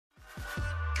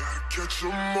Catch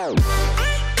 'em all.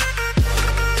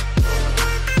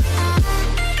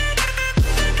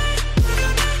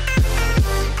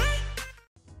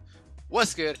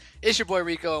 What's good? It's your boy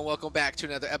Rico, and welcome back to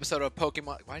another episode of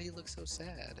Pokemon. Why do you look so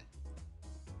sad?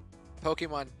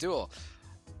 Pokemon Duel.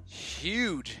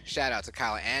 Huge shout out to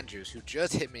Kyle Andrews, who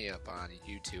just hit me up on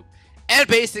YouTube and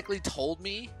basically told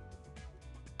me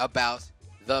about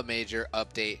the major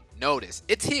update notice.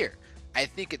 It's here. I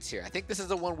think it's here. I think this is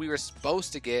the one we were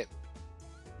supposed to get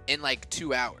in like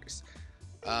 2 hours.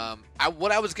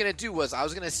 What I was going to do was I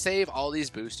was going to save all these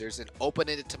boosters and open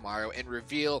it tomorrow and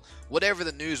reveal whatever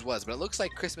the news was. But it looks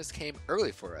like Christmas came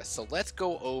early for us. So let's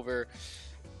go over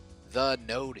the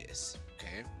notice.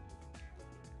 Okay.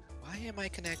 Why am I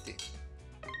connecting?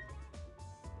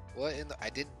 What in the... I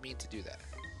didn't mean to do that.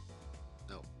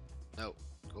 No. No.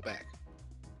 Go back.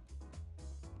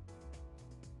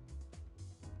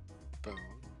 Boom.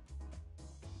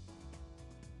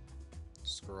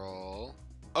 Scroll.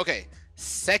 Okay.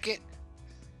 Second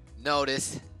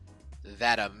notice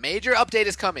that a major update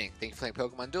is coming. Thank you for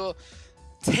playing Pokemon Duel.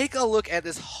 Take a look at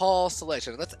this haul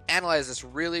selection. Let's analyze this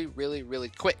really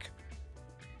quick.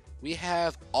 We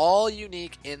have all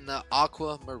unique in the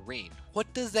Aquamarine.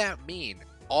 What does that mean?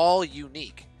 All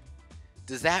unique.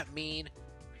 Does that mean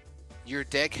your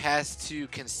deck has to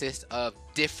consist of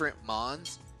different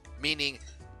mons? Meaning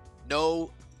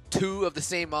no two of the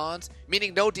same mons?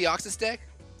 Meaning no Deoxys deck?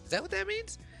 Is that what that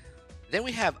means? Then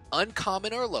we have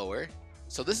uncommon or lower.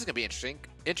 So this is going to be interesting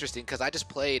because I just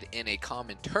played in a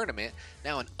common tournament.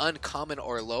 Now an uncommon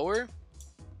or lower.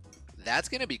 That's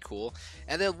going to be cool.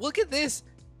 And then look at this.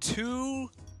 2-2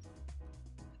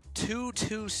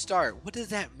 start. What does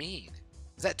that mean?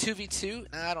 Is that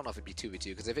 2v2? Nah, I don't know if it'd be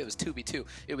 2v2 because if it was 2v2,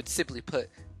 it would simply put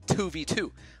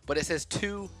 2v2. But it says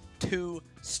 2-2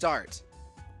 start.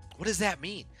 What does that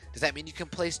mean? Does that mean you can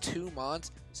place 2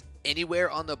 mons anywhere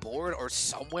on the board or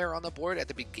somewhere on the board at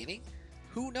the beginning?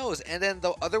 Who knows? And then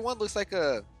the other one looks like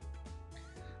a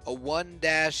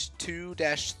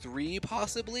 1-2-3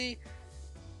 possibly.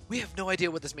 We have no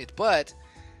idea what this means, but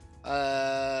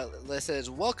it says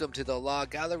welcome to the La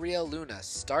Galleria Luna.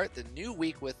 Start the new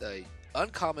week with a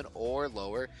uncommon or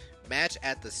lower match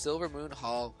at the Silver Moon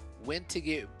Hall. Win to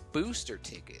get booster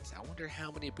tickets. I wonder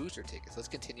how many booster tickets. Let's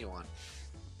continue on.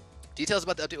 Details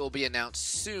about the update will be announced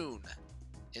soon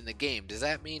in the game. Does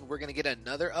that mean we're going to get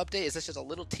another update? Is this just a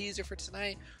little teaser for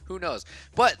tonight? Who knows?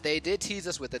 But they did tease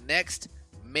us with the next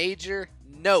major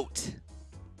note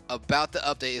about the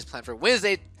update is planned for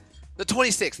Wednesday, the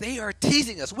 26th. They are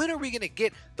teasing us. When are we going to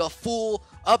get the full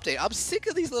update? I'm sick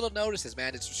of these little notices,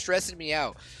 man. It's stressing me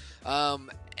out.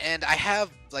 And I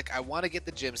have, like, I want to get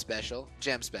the gem special.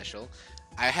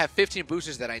 I have 15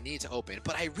 boosters that I need to open,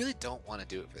 but I really don't want to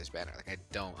do it for this banner. Like, I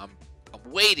don't. I'm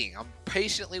waiting. I'm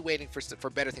patiently waiting for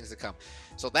better things to come.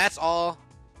 So that's all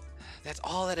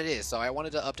that it is. So I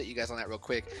wanted to update you guys on that real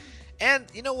quick. And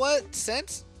you know what?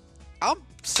 Since I'm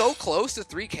so close to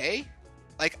 3K,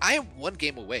 like, I am 1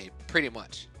 game away, pretty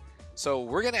much. So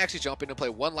we're going to actually jump in and play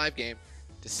 1 live game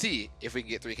to see if we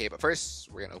can get 3K. But first,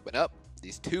 we're going to open up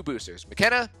these 2 boosters.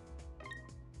 McKenna,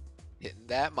 hitting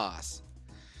that moss.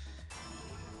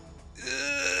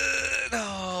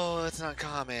 No, it's not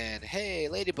common. Hey,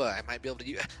 Ladybug. I might be able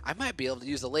to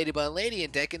use the Ladybug and Lady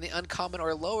in deck in the uncommon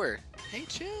or lower. Hey,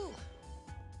 chill.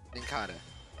 Ninkata.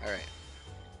 All right.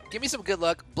 Give me some good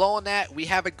luck. Blowing that. We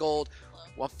have a gold.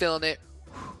 Well, I'm feeling it.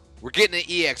 We're getting an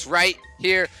EX right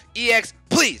here. EX,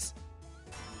 please.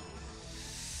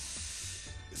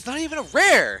 It's not even a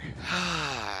rare.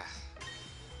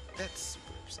 That's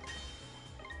super upsetting.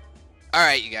 All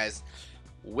right, you guys.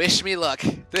 Wish me luck.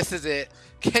 This is it.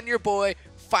 Can your boy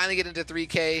finally get into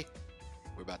 3K?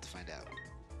 We're about to find out.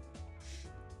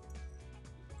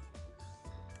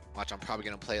 Watch, I'm probably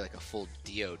going to play like a full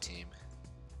Dio team.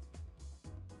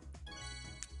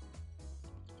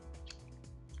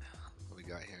 What we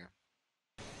got here?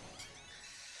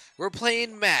 We're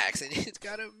playing Max, and he's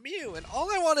got a Mew, and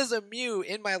all I want is a Mew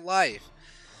in my life.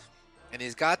 And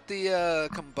he's got the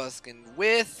Combuskin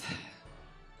with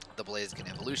the Blaziken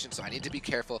evolution, so I need to be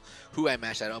careful who I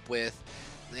match that up with.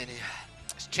 And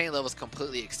his chain levels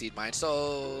completely exceed mine,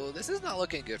 so this is not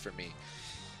looking good for me.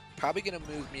 Probably gonna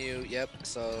move Mew, yep,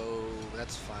 so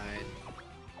that's fine.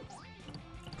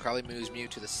 Probably moves Mew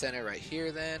to the center right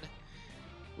here then,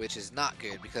 which is not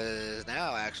good because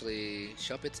now actually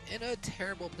Shuppet's in a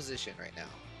terrible position right now.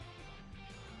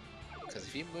 Because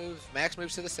if he moves, Max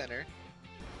moves to the center,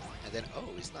 and then, oh,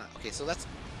 he's not. Okay, so that's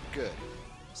good.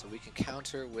 So we can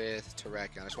counter with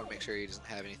Terrakion. I just want to make sure he doesn't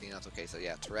have anything else. Okay, so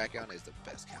yeah, Terrakion is the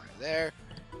best counter there.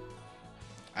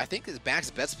 I think his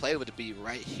Max's best play would be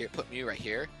right here, put Mew right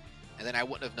here, and then I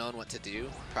wouldn't have known what to do.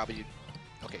 Probably.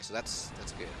 Okay, so that's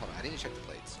good. Hold on, I need to check the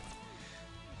plates.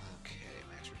 Okay,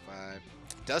 max revive.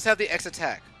 Does have the X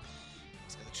attack.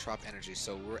 It's got the Trop energy,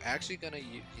 so we're actually gonna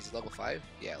use. He's level 5.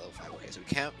 Yeah, level 5. Okay, so we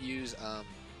can't use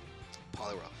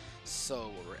Poliwhirl.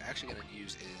 So what we're actually gonna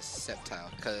use is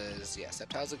Sceptile, because yeah,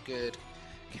 Sceptile's a good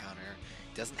counter.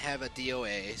 Doesn't have a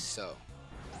DOA, so.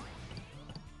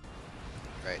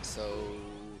 Right, so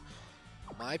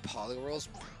my Poliwhirl's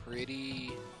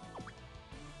pretty.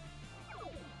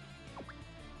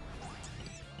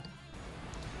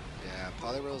 Yeah,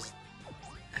 Poliwhirl's.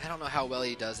 I don't know how well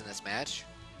he does in this match.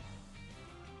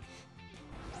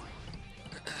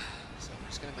 So I'm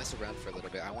just gonna mess around for a little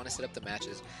bit. I want to set up the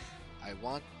matches. I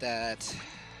want that.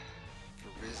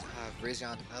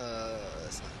 Virizion,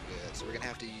 that's not good. So we're gonna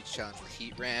have to use challenge the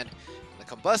Heat Ran and the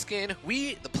Combuskin.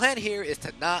 The plan here is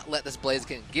to not let this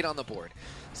Blaziken get on the board.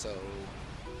 So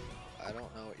I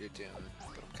don't know what you're doing,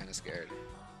 but I'm kind of scared.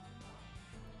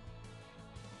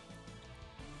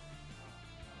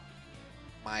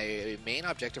 My main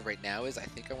objective right now is I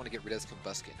think I want to get rid of this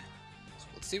Combuskin. So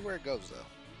let's see where it goes though.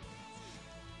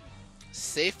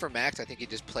 Safe for Max, I think he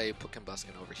just put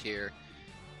Combuskin over here.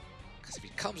 Because if he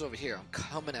comes over here, I'm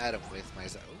coming at him with my...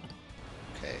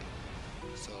 Oh, okay.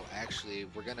 So actually,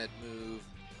 we're going to move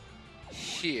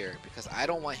here because I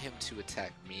don't want him to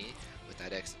attack me with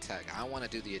that X attack. I want to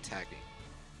do the attacking.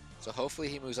 So hopefully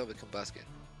he moves over Combuskin.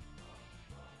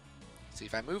 See,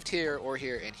 if I moved here or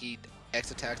here and he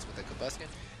X attacks with a Combuskin,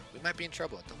 we might be in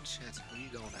trouble. Double chance. Who are you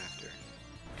going after?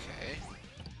 Okay.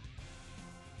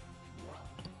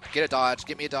 Get a dodge.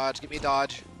 Get me a dodge. Get me a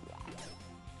dodge.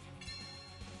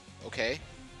 Okay.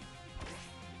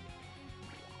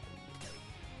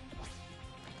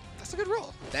 That's a good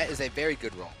roll. That is a very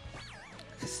good roll.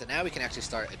 So now we can actually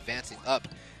start advancing up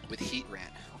with Heat Ran.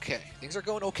 Okay, things are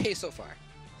going okay so far.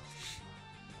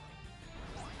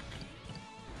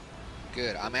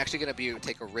 Good. I'm actually going to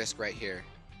take a risk right here.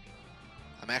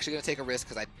 I'm actually going to take a risk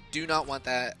because I do not want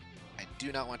that. I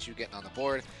do not want you getting on the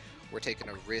board. We're taking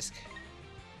a risk.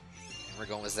 And we're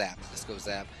going with Zap. Let's go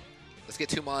Zap. Let's get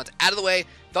 2 mons out of the way.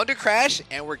 Thunder Crash,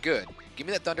 and we're good. Give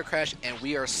me that Thunder Crash, and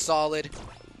we are solid.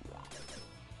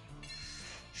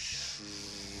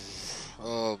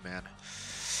 Oh, man.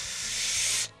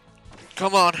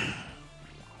 Come on.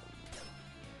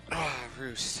 Oh,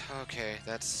 Roost. Okay,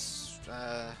 that's...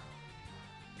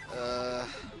 oh,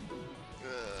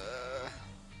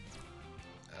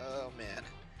 man.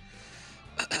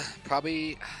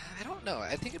 Probably... I don't know.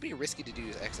 I think it'd be risky to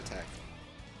do X attack.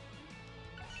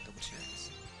 Double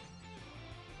chance.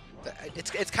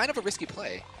 It's kind of a risky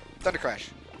play. Thunder Crash.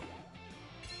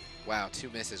 Wow, 2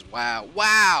 misses. Wow.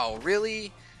 Wow,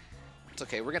 really? It's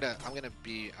okay. I'm gonna oh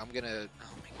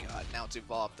my god, now it's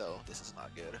evolved though. This is not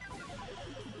good.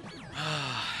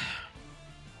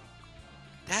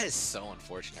 That is so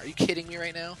unfortunate. Are you kidding me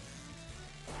right now?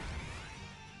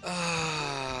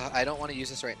 I don't want to use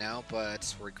this right now,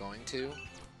 but we're going to.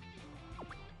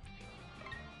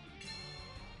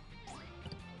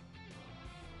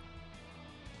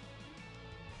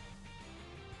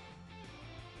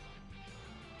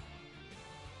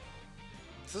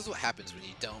 This is what happens when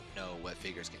you don't know what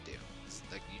figures can do.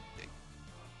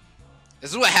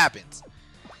 This is what happens.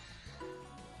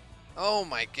 Oh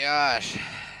my gosh.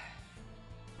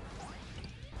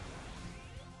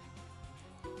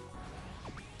 Oh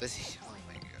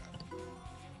my god.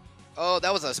 Oh,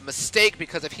 that was a mistake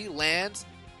because if he lands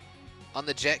on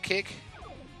the jet kick,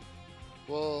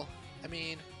 well, I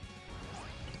mean,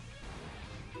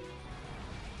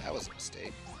 that was a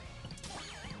mistake.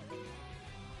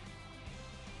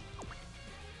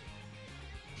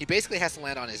 He basically has to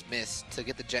land on his miss to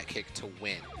get the jet kick to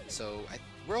win. So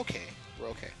we're okay. We're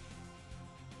okay.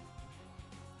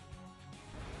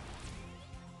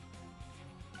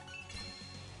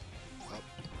 Oh,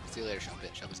 see you later,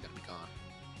 Shumpit. Shumpit's gonna be gone.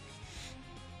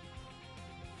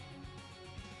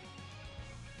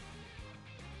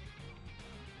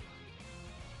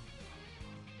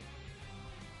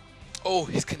 Oh,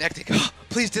 he's connecting.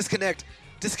 Please disconnect.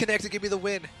 Disconnect and give me the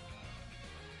win.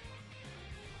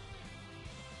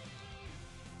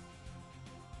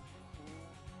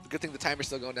 Good thing the timer's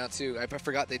still going down too. I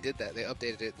forgot they did that. They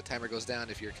updated it. The timer goes down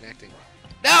if you're connecting.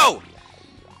 No!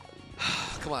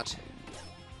 Come on.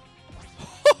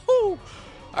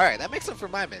 Alright, that makes up for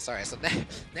my miss. Alright, so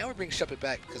now we're bringing Shumpit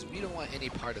back because we don't want any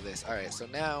part of this. Alright, so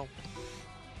now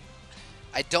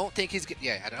I don't think he's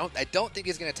I don't think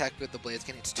he's gonna attack with the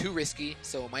Blaziken. It's too risky.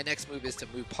 So my next move is to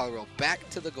move Poliwhirl back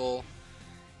to the goal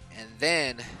and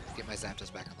then get my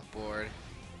Zapdos back on the board.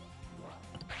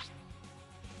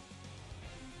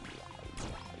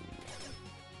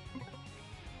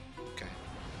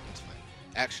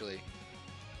 Actually,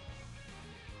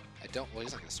 I don't. Well,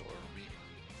 he's not gonna soar over me.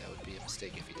 That would be a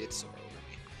mistake if he did soar over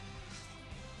me.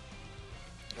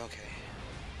 Okay.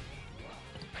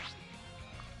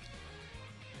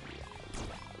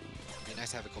 It'd be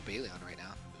nice to have a Cobalion right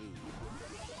now.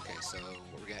 Ooh. Okay, so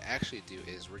what we're gonna actually do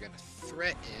is we're gonna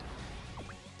threaten.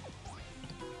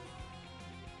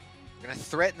 We're gonna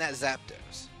threaten that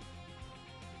Zapdos.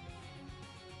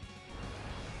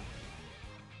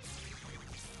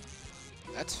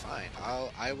 That's fine.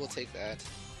 I will take that.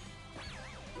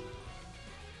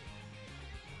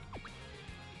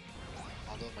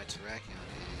 Although my Terrakion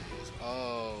is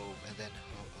and then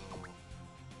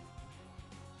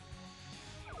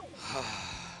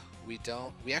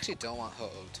Ho-Oh. We actually don't want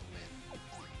Ho-Oh to win.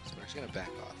 So we're actually gonna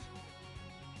back off.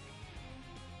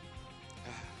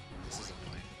 This is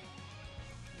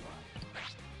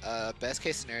annoying. Best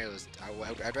case scenario is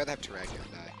I'd rather have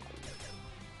Terrakion die.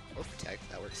 Or Protect,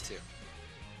 that works too.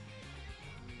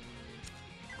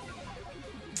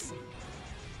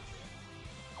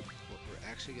 What we're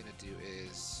actually gonna do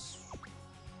is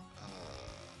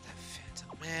that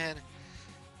Phantom Man.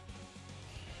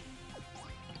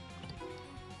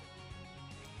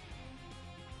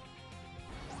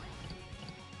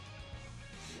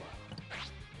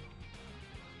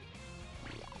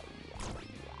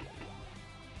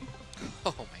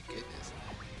 Oh my goodness.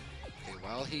 Okay,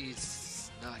 while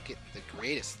he's not getting the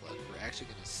greatest luck, we're actually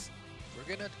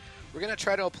we're gonna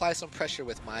try to apply some pressure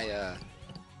with my okay,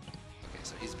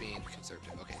 so he's being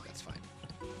conservative. Okay, that's fine.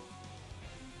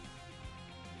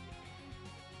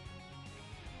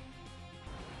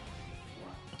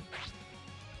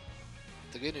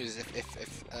 The good news is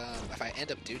if I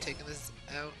end up taking this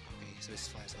out, okay, so he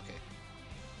flies. Okay,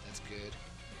 that's good.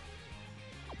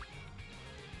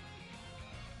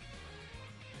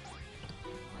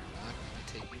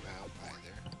 Take you out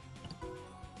either.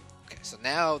 Okay, so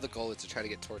now the goal is to try to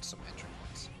get towards some entry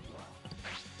points.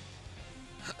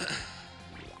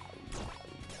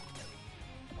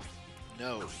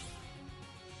 No.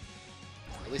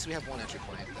 At least we have one entry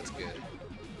point. That's good.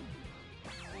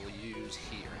 We'll use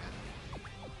Heatran.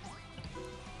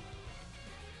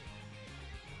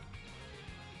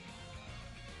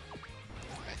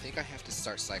 I think I have to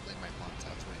start cycling my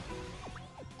Montauk right.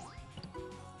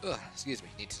 Ugh, excuse me,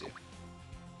 need to do.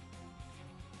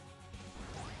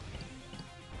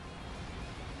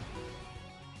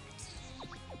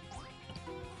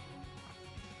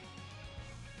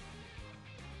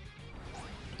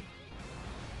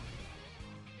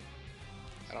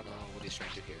 I don't know what he's trying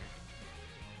to do here.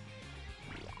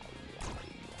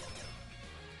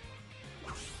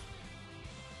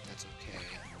 That's okay.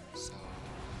 So,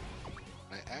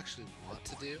 what I actually want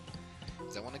to do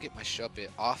is I want to get my Shuppet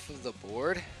off of the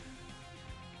board.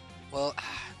 Well,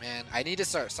 man, I need to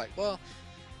start well,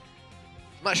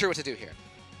 I'm not sure what to do here.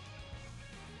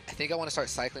 I think I want to start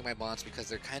cycling my Mons because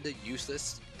they're kind of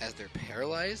useless as they're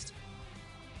paralyzed.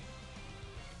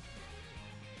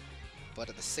 But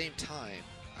at the same time,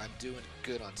 I'm doing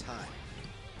good on time.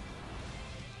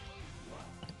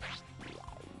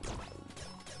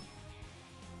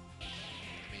 I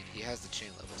mean, he has the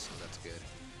chain level, so that's good.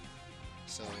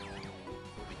 So,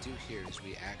 what we do here is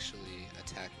we actually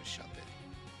attack with Shuppet.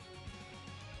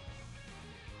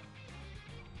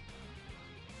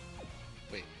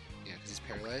 Wait, yeah, because he's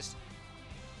paralyzed.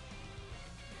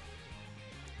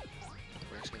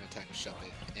 We're actually going to attack with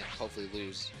Shuppet and hopefully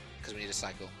lose, because we need to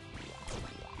cycle.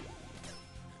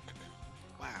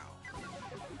 Wow.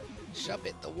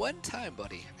 Shuppet, the one time,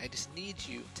 buddy. I just need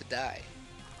you to die.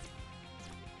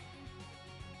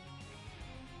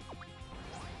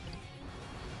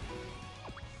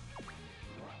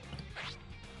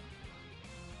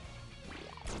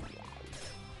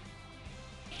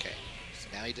 Okay, so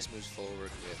now he just moves forward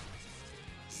with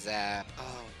Zap.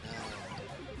 Oh no.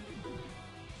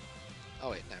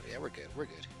 Oh wait, no, yeah, we're good. We're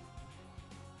good.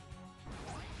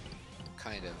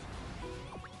 Kind of.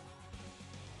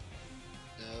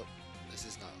 Nope, this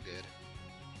is not good.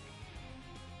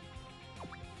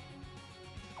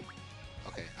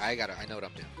 Okay, I know what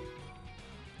I'm doing.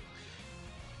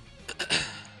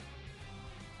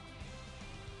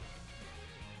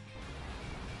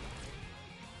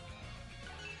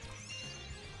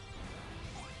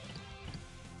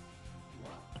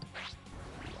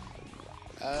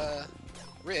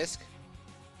 Risk?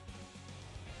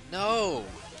 No!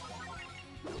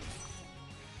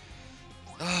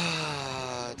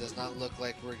 Does not look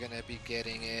like we're gonna be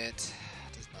getting it.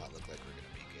 Does not look like we're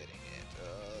gonna be getting it.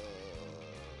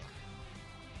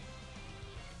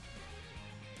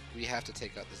 We have to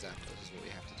take out the Zapdos is what we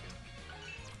have to do.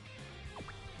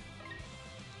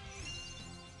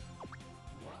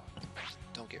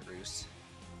 Bruce.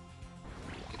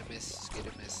 Get a miss, get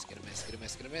a miss, get a miss, get a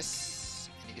miss, get a miss.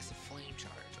 And he gets the flame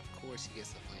charge. Of course he gets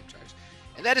the flame charge.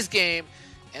 And that is game.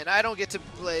 And I don't get to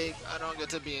play, I don't get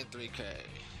to be in 3K.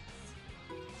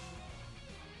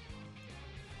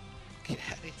 Get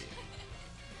out of here.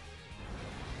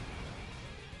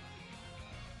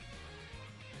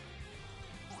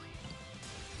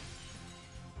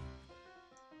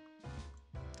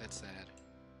 That's sad.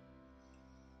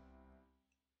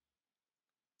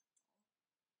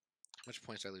 How much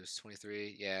points did I lose?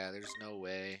 23? Yeah, there's no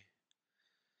way.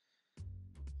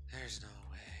 There's no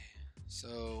way.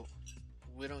 So,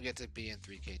 we don't get to be in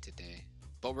 3K today.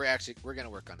 But we're going to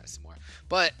work on it some more.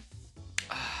 But,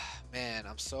 man,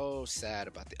 I'm so sad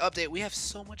about the update. We have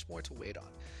so much more to wait on.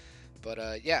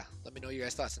 But, yeah, let me know your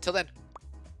guys' thoughts. Until then,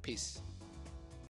 peace.